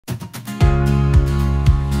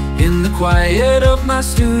In the quiet of my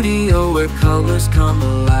studio where colors come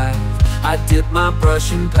alive, I dip my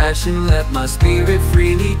brush in passion, let my spirit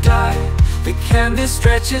freely dive. The canvas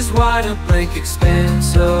stretches wide, a blank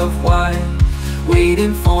expanse of white,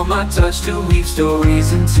 waiting for my touch to weave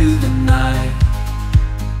stories into the night.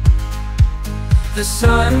 The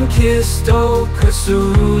sun-kissed ochre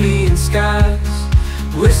cerulean skies,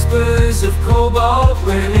 whispers of cobalt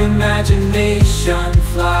where imagination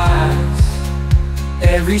flies.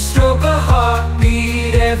 Every stroke a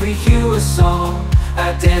heartbeat, every hue a song.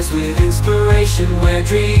 I dance with inspiration where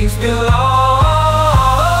dreams belong.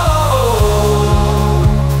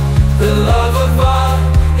 The love of art,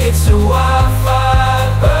 it's a wildfire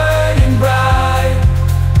burning bright.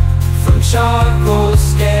 From charcoal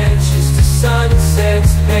sketches to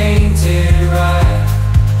sunsets painted right.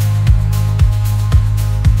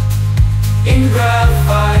 In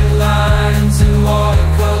graphite lines and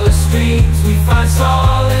watercolor streams, we find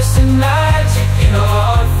solace and magic in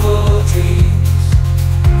artful dreams.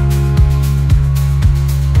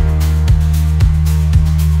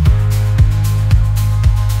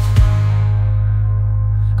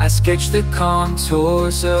 I sketch the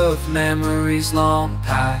contours of memories long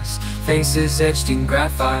past, faces etched in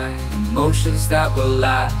graphite, emotions that will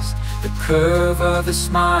last. The curve of a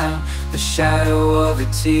smile, the shadow of a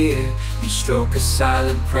tear, each stroke a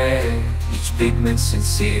silent prayer, each pigment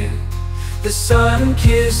sincere. The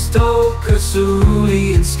sun-kissed ochre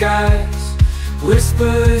cerulean skies,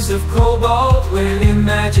 whispers of cobalt where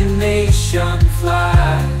imagination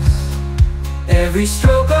flies. Every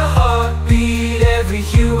stroke a heartbeat, every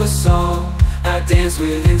hue a song. I dance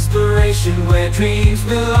with inspiration where dreams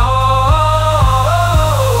belong.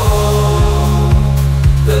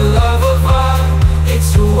 The love of art,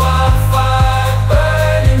 it's a wildfire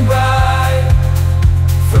burning bright.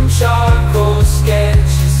 From charcoal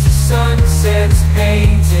sketches to sunsets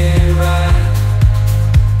painted right.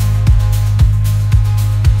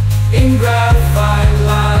 In graphite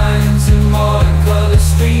lines and watercolor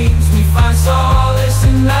streams, we find solace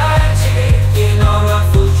and magic in our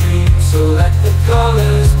awful dreams. So let the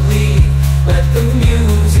colors bleed, let the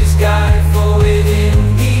muses guide, for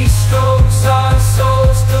within these strokes our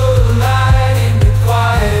souls collide. In the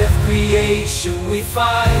quiet of creation we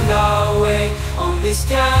find our way, on this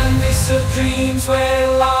canvas of dreams where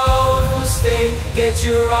love will stay. Get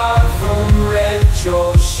your art from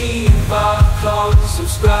Retrosheep,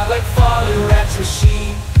 subscribe like follow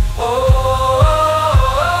Retrosheep.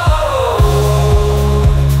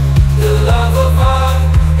 The love of art,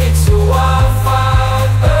 it's a wildfire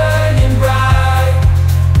burning bright.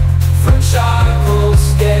 From charcoal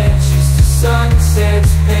sketches to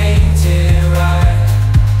sunsets painted right.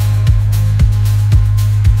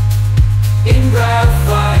 In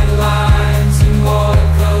graphite lines and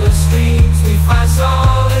watercolor streams, we find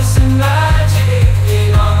solace and magic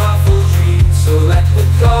in our awful dreams. So let the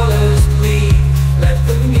colors bleed, let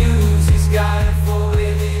the muses guide, for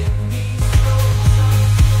within these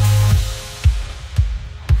strokes.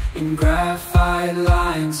 In graphite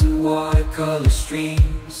lines and watercolor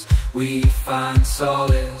streams, we find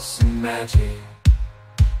solace and magic.